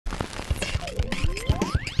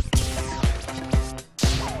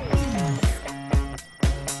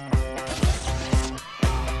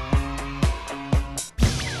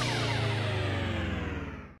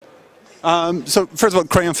So first of all,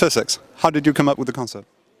 Crayon Physics. How did you come up with the concept?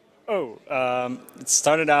 Oh, it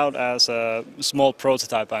started out as a small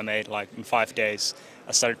prototype I made like in 5 days.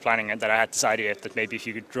 I started planning it that I had this idea that maybe if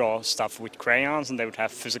you could draw stuff with crayons and they would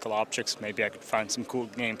have physical objects, maybe I could find some cool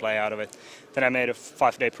gameplay out of it. Then I made a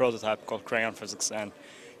 5-day prototype called Crayon Physics, and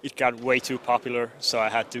it got way too popular, so I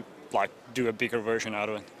had to like do a bigger version out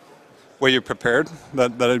of it. Were you prepared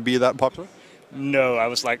that it'd be that popular? No, I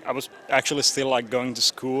was actually still like going to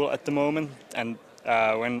school at the moment, and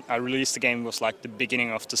when I released the game it was like the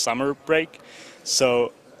beginning of the summer break.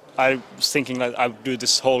 So I was thinking that I would do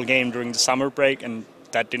this whole game during the summer break, and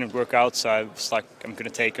that didn't work out. So I was like, I'm gonna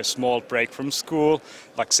take a small break from school,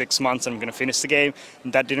 like 6 months, and I'm gonna finish the game.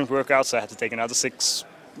 And that didn't work out, so I had to take another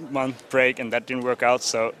 6-month break, and that didn't work out.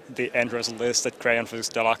 So the end result is that Crayon Physics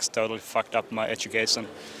Deluxe totally fucked up my education.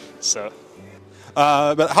 So.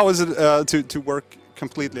 But how is it to work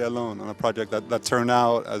completely alone on a project that turned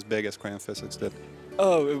out as big as Crayon Physics did?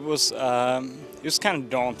 Oh, it was kind of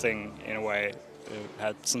daunting in a way. I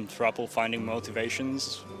had some trouble finding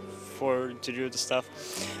motivations to do the stuff.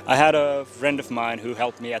 I had a friend of mine who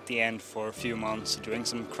helped me at the end for a few months doing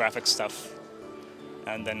some graphic stuff,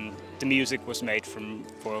 and then the music was made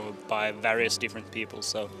by various different people.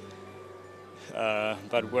 So,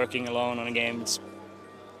 but working alone on a game, it's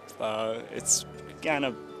kind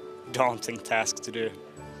of daunting task to do.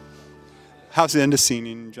 How's the indie scene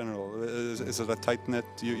in general? Is it a tight knit?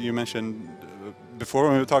 You mentioned before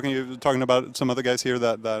when we were talking, you were talking about some other guys here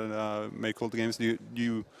that make cool games. Do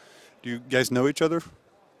you guys know each other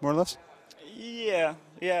more or less? Yeah,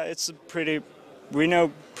 we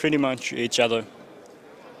know pretty much each other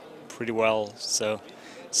pretty well. So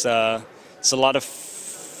it's a lot of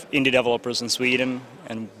indie developers in Sweden,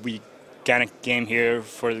 and we kind of came here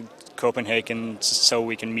for Copenhagen so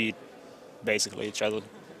we can meet basically each other,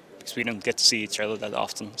 because we don't get to see each other that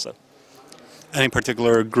often. So, any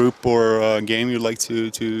particular group or game you'd like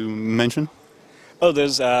to mention? Oh,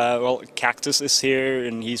 there's well, Cactus is here,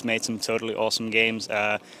 and he's made some totally awesome games.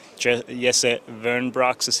 Jesse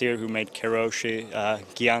Vernbrox is here, who made Keroshi.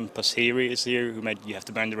 Gian Pasiri is here, who made You Have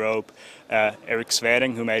to Burn the Rope. Eric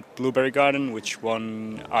Sveding, who made Blueberry Garden, which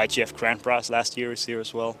won IGF Grand Prize last year, is here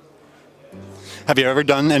as well. Have you ever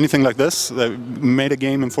done anything like this? Made a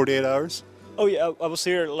game in 48 hours? Oh yeah, I was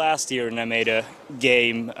here last year and I made a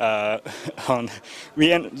game on.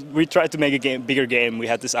 We tried to make a bigger game. We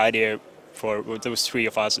had this idea there was 3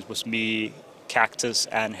 of us. It was me, Cactus,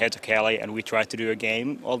 and Heto Kelly, and we tried to do a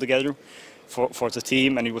game all together for the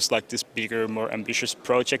team, and it was like this bigger, more ambitious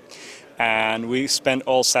project. And we spent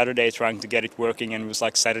all Saturday trying to get it working, and it was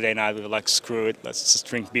like Saturday night we were like, screw it, let's just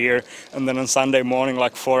drink beer. And then on Sunday morning,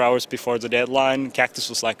 like 4 hours before the deadline, Cactus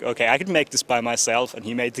was like, okay, I could make this by myself, and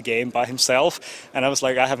he made the game by himself. And I was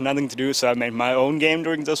like, I have nothing to do, so I made my own game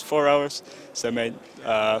during those 4 hours. So I made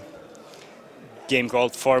game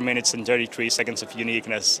called 4 minutes and 33 seconds of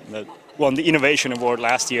uniqueness that won the Innovation Award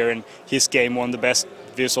last year, and his game won the best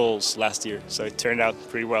visuals last year, so it turned out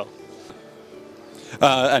pretty well.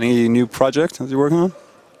 Any new project that you're working on?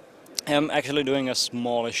 I'm actually doing a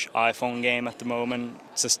smallish iPhone game at the moment,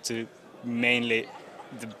 just to mainly,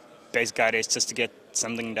 the basic idea is just to get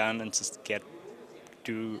something done and just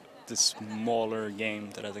do the smaller game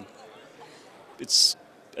that I think it's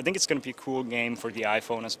going to be a cool game for the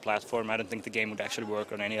iPhone as a platform. I don't think the game would actually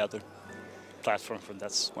work on any other platform, but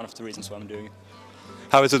that's one of the reasons why I'm doing it.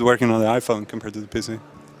 How is it working on the iPhone compared to the PC?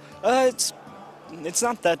 It's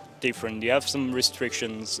not that different. You have some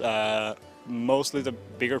restrictions. Mostly the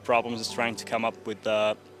bigger problems is trying to come up with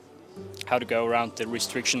how to go around the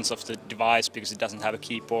restrictions of the device, because it doesn't have a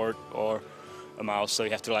keyboard or a mouse, so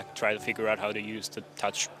you have to like try to figure out how to use the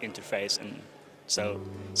touch interface, and so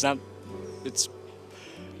it's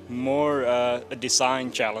more a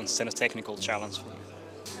design challenge than a technical challenge for me.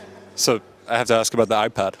 So I have to ask about the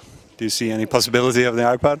iPad. Do you see any possibility of the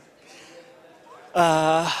iPad?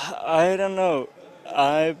 I don't know.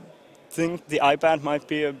 I think the iPad might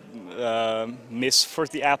be a miss for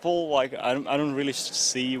the Apple. Like I don't really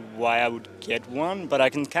see why I would get one, but I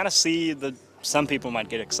can kind of see that some people might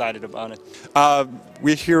get excited about it.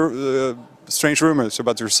 We hear strange rumors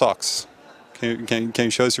about your socks. Can you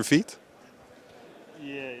show us your feet?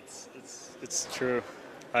 Yeah, it's true.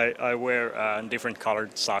 I wear different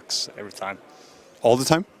colored socks every time. All the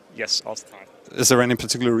time? Yes, all the time. Is there any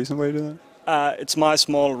particular reason why you do that? It's my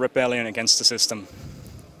small rebellion against the system.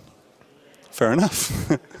 Fair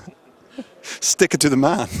enough. Stick it to the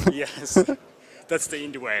man. Yes, that's the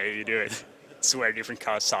indie way you do it. It's wear different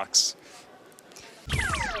colored socks.